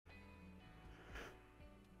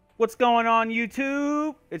What's going on,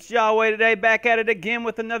 YouTube? It's Yahweh today, back at it again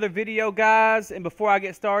with another video, guys. And before I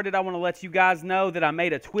get started, I want to let you guys know that I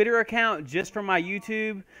made a Twitter account just for my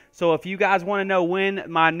YouTube. So if you guys want to know when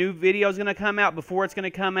my new video is going to come out, before it's going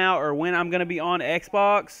to come out, or when I'm going to be on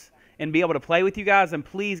Xbox and be able to play with you guys, then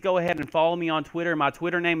please go ahead and follow me on Twitter. My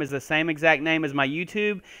Twitter name is the same exact name as my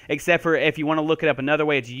YouTube, except for if you want to look it up another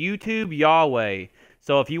way, it's YouTube Yahweh.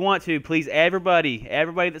 So if you want to, please, everybody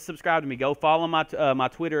that subscribed to me, go follow my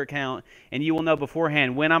Twitter account, and you will know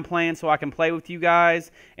beforehand when I'm playing so I can play with you guys,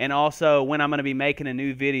 and also when I'm going to be making a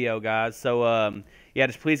new video, guys. So, yeah,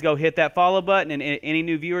 just please go hit that follow button, and any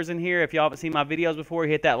new viewers in here, if y'all haven't seen my videos before,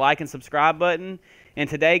 hit that like and subscribe button. And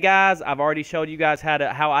today, guys, I've already showed you guys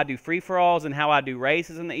how I do free-for-alls and how I do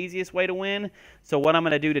races and the easiest way to win. So what I'm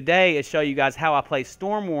going to do today is show you guys how I play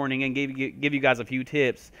Storm Warning and give you guys a few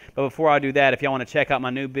tips. But before I do that, if y'all want to check out my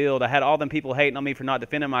new build, I had all them people hating on me for not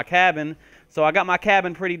defending my cabin. So I got my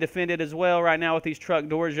cabin pretty defended as well right now with these truck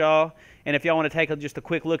doors, y'all. And if y'all want to take just a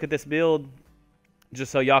quick look at this build,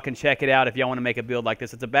 just so y'all can check it out if y'all want to make a build like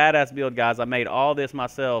this. It's a badass build, guys. I made all this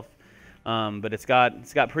myself, but it's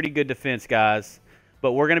got pretty good defense, guys.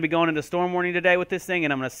 But we're going to be going into Storm Warning today with this thing,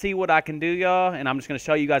 and I'm going to see what I can do, y'all. And I'm just going to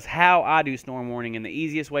show you guys how I do Storm Warning and the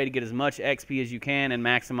easiest way to get as much XP as you can and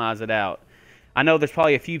maximize it out. I know there's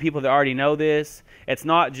probably a few people that already know this. It's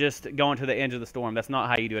not just going to the edge of the storm. That's not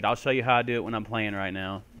how you do it. I'll show you how I do it when I'm playing right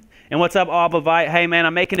now. And what's up, Albavite? Hey, man,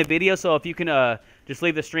 I'm making a video, so if you can just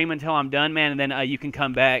leave the stream until I'm done, man, and then you can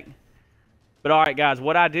come back. But, all right, guys,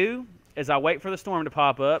 what I do is I wait for the storm to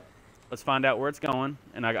pop up. Let's find out where it's going.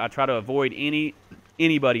 And I try to avoid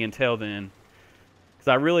anybody until then, because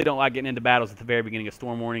I really don't like getting into battles at the very beginning of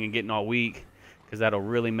Storm Warning and getting all weak, because that'll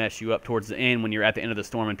really mess you up towards the end when you're at the end of the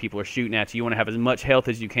storm and people are shooting at you. You want to have as much health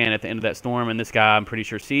as you can at the end of that storm, and this guy, I'm pretty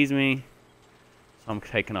sure, sees me, so I'm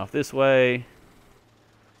taking off this way.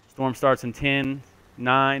 Storm starts in 10,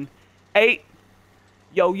 9, 8.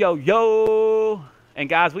 Yo, yo, yo. And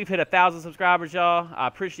guys, we've hit 1,000 subscribers, y'all. I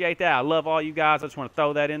appreciate that. I love all you guys. I just want to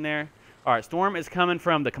throw that in there. All right, storm is coming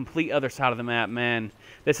from the complete other side of the map, man.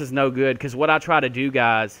 This is no good, because what I try to do,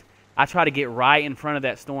 guys, I try to get right in front of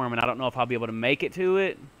that storm, and I don't know if I'll be able to make it to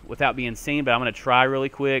it without being seen, but I'm going to try really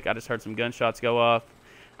quick. I just heard some gunshots go off.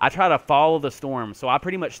 I try to follow the storm, so I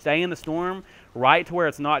pretty much stay in the storm right to where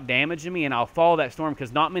it's not damaging me, and I'll follow that storm,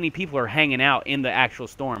 because not many people are hanging out in the actual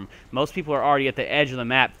storm. Most people are already at the edge of the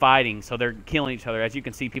map fighting, so they're killing each other. As you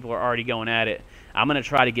can see, people are already going at it. I'm going to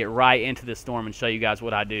try to get right into this storm and show you guys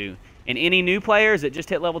what I do. And any new players that just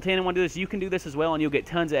hit level 10 and want to do this, you can do this as well, and you'll get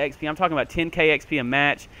tons of XP. I'm talking about 10k XP a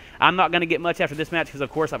match. I'm not going to get much after this match because, of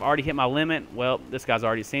course, I've already hit my limit. Well, this guy's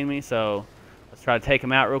already seen me, so let's try to take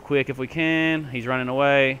him out real quick if we can. He's running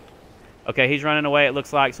away. Okay, he's running away, it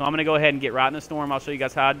looks like. So I'm going to go ahead and get right in the storm. I'll show you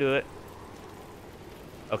guys how I do it.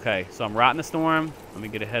 Okay, so I'm right in the storm. Let me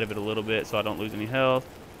get ahead of it a little bit so I don't lose any health.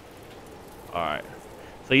 All right.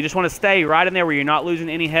 So you just want to stay right in there where you're not losing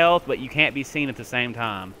any health, but you can't be seen at the same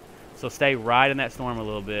time. So stay right in that storm a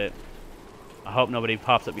little bit. I hope nobody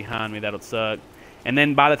pops up behind me. That'll suck. And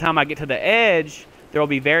then by the time I get to the edge, there will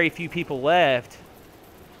be very few people left.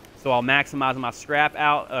 So I'll maximize my scrap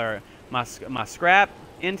out, or my scrap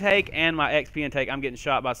intake and my XP intake. I'm getting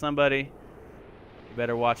shot by somebody. You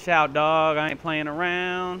better watch out, dog. I ain't playing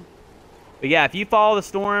around. But yeah, if you follow the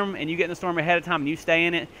storm and you get in the storm ahead of time and you stay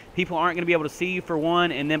in it, people aren't going to be able to see you for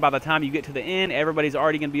one. And then by the time you get to the end, everybody's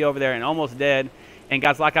already going to be over there and almost dead. And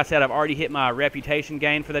guys, like I said, I've already hit my reputation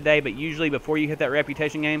gain for the day, but usually before you hit that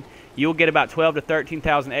reputation gain, you'll get about 12 to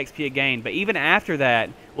 13,000 XP a gain. But even after that,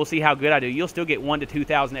 we'll see how good I do. You'll still get 1 to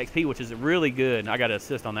 2,000 XP, which is really good. I got to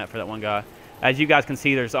assist on that for that one guy. As you guys can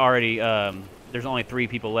see, there's already there's only 3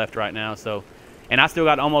 people left right now. So, and I still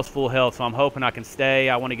got almost full health, so I'm hoping I can stay.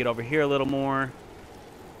 I want to get over here a little more.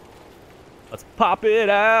 Let's pop it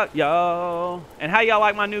out, y'all. And how y'all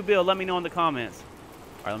like my new build? Let me know in the comments.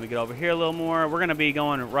 All right, let me get over here a little more. We're going to be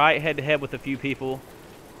going right head-to-head with a few people.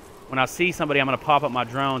 When I see somebody, I'm going to pop up my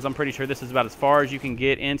drones. I'm pretty sure this is about as far as you can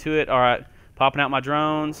get into it. All right, popping out my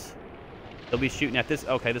drones. They'll be shooting at this.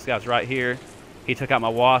 Okay, this guy's right here. He took out my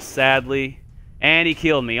wasp, sadly, and he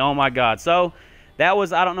killed me. Oh, my God. So that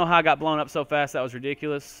was, I don't know how I got blown up so fast. That was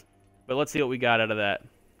ridiculous. But let's see what we got out of that.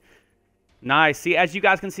 Nice. See, as you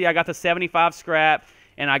guys can see, I got the 75 scrap,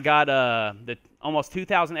 and I got the almost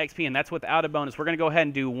 2,000 XP, and that's without a bonus. We're going to go ahead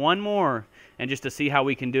and do one more, and just to see how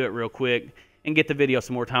we can do it real quick and get the video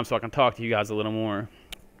some more time so I can talk to you guys a little more.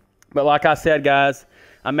 But like I said, guys,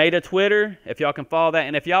 I made a Twitter, if y'all can follow that.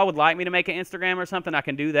 And if y'all would like me to make an Instagram or something, I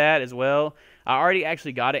can do that as well. I already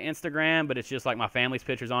actually got an Instagram, but it's just like my family's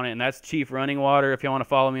pictures on it, and that's Chief Running Water if y'all want to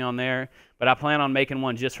follow me on there. But I plan on making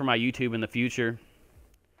one just for my YouTube in the future.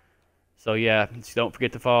 So yeah, just don't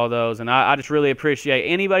forget to follow those. And I just really appreciate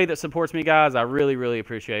anybody that supports me, guys. I really, really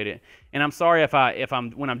appreciate it. And I'm sorry if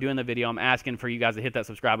I'm when I'm doing the video, I'm asking for you guys to hit that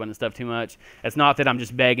subscribe button and stuff too much. It's not that I'm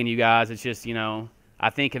just begging you guys. It's just, you know,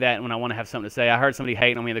 I think of that when I want to have something to say. I heard somebody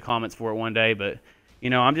hating on me in the comments for it one day, but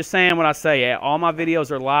you know, I'm just saying what I say. All my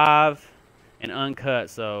videos are live and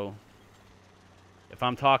uncut, so if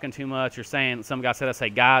I'm talking too much or saying, some guy said I say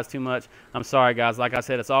guys too much, I'm sorry, guys. Like I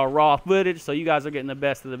said, it's all raw footage, so you guys are getting the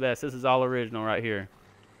best of the best. This is all original right here.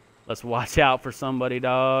 Let's watch out for somebody,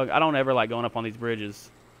 dog. I don't ever like going up on these bridges.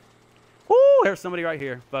 Woo, there's somebody right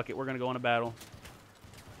here. Fuck it, we're going to go in a battle.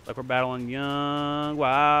 Like we're battling Young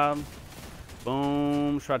Wild.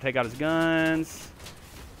 Boom, try to take out his guns.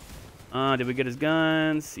 Did we get his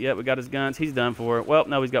guns? Yep, we got his guns. He's done for it. Well,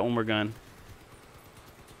 no, he's got one more gun.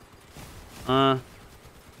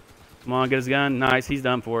 Come on, get his gun. Nice, he's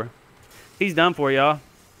done for. He's done for, y'all.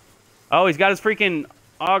 Oh, he's got his freaking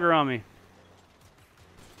auger on me.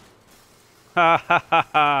 Ha ha ha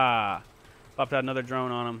ha. Popped out another drone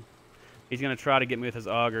on him. He's going to try to get me with his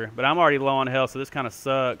auger. But I'm already low on health, so this kind of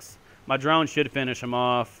sucks. My drone should finish him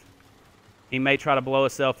off. He may try to blow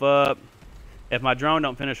himself up. If my drone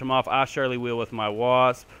don't finish him off, I surely will with my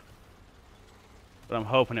Wasp. But I'm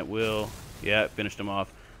hoping it will. Yeah, it finished him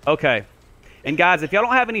off. Okay. And guys, if y'all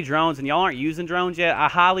don't have any drones and y'all aren't using drones yet, I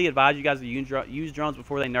highly advise you guys to use drones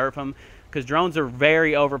before they nerf them, because drones are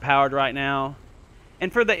very overpowered right now.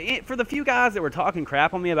 And for the few guys that were talking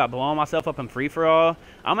crap on me about blowing myself up in free-for-all,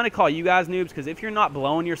 I'm going to call you guys noobs, because if you're not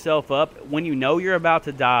blowing yourself up when you know you're about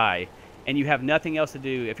to die and you have nothing else to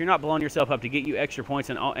do, if you're not blowing yourself up to get you extra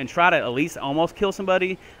points and try to at least almost kill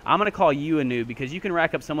somebody, I'm going to call you a noob, because you can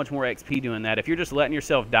rack up so much more XP doing that. If you're just letting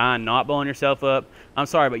yourself die and not blowing yourself up, I'm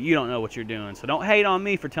sorry, but you don't know what you're doing. So don't hate on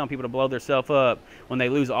me for telling people to blow themselves up when they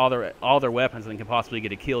lose all their weapons and can possibly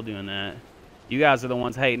get a kill doing that. You guys are the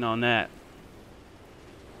ones hating on that.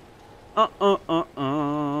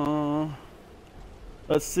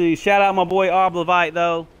 Let's see. Shout out my boy Oblivite,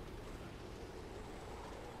 though.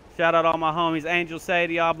 Shout out all my homies. Angel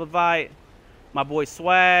Sadie, Oblivite. My boy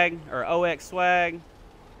Swag, or OX Swag.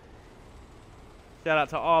 Shout out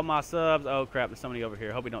to all my subs. Oh, crap. There's somebody over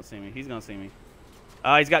here. Hope he don't see me. He's going to see me.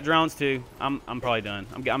 He's got drones, too. I'm probably done.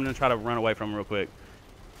 I'm going to try to run away from him real quick.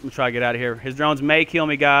 I'm going to try to get out of here. His drones may kill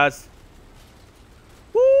me, guys.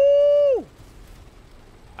 Woo!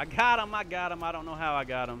 I got him. I got him. I don't know how I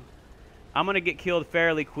got him. I'm going to get killed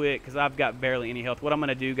fairly quick because I've got barely any health. What I'm going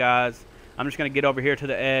to do, guys, I'm just going to get over here to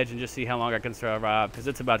the edge and just see how long I can survive, because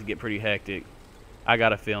it's about to get pretty hectic. I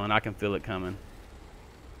got a feeling. I can feel it coming.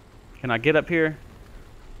 Can I get up here?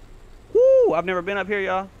 Woo! I've never been up here,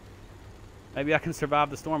 y'all. Maybe I can survive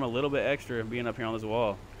the storm a little bit extra being up here on this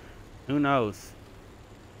wall. Who knows?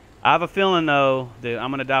 I have a feeling, though, that I'm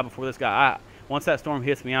going to die before this guy. Once that storm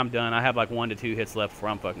hits me, I'm done. I have like 1 to 2 hits left before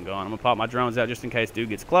I'm fucking gone. I'm going to pop my drones out just in case dude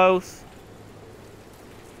gets close.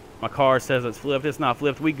 My car says it's flipped. It's not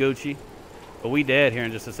flipped. We Gucci. But we dead here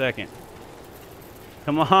in just a second.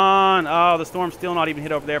 Come on. Oh, the storm's still not even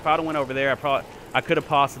hit over there. If I'd have went over there, I could have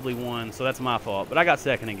possibly won. So that's my fault. But I got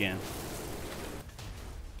second again.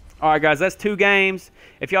 All right, guys, that's 2 games.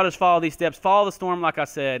 If y'all just follow these steps, follow the storm like I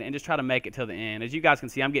said, and just try to make it till the end. As you guys can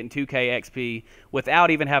see, I'm getting 2K XP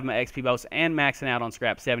without even having my XP bonus and maxing out on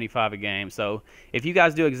scrap 75 a game. So if you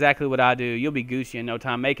guys do exactly what I do, you'll be Gucci in no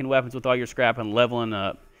time, making weapons with all your scrap and leveling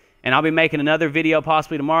up. And I'll be making another video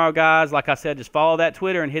possibly tomorrow, guys. Like I said, just follow that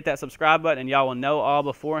Twitter and hit that subscribe button, and y'all will know all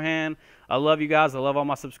beforehand. I love you guys. I love all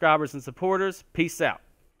my subscribers and supporters. Peace out.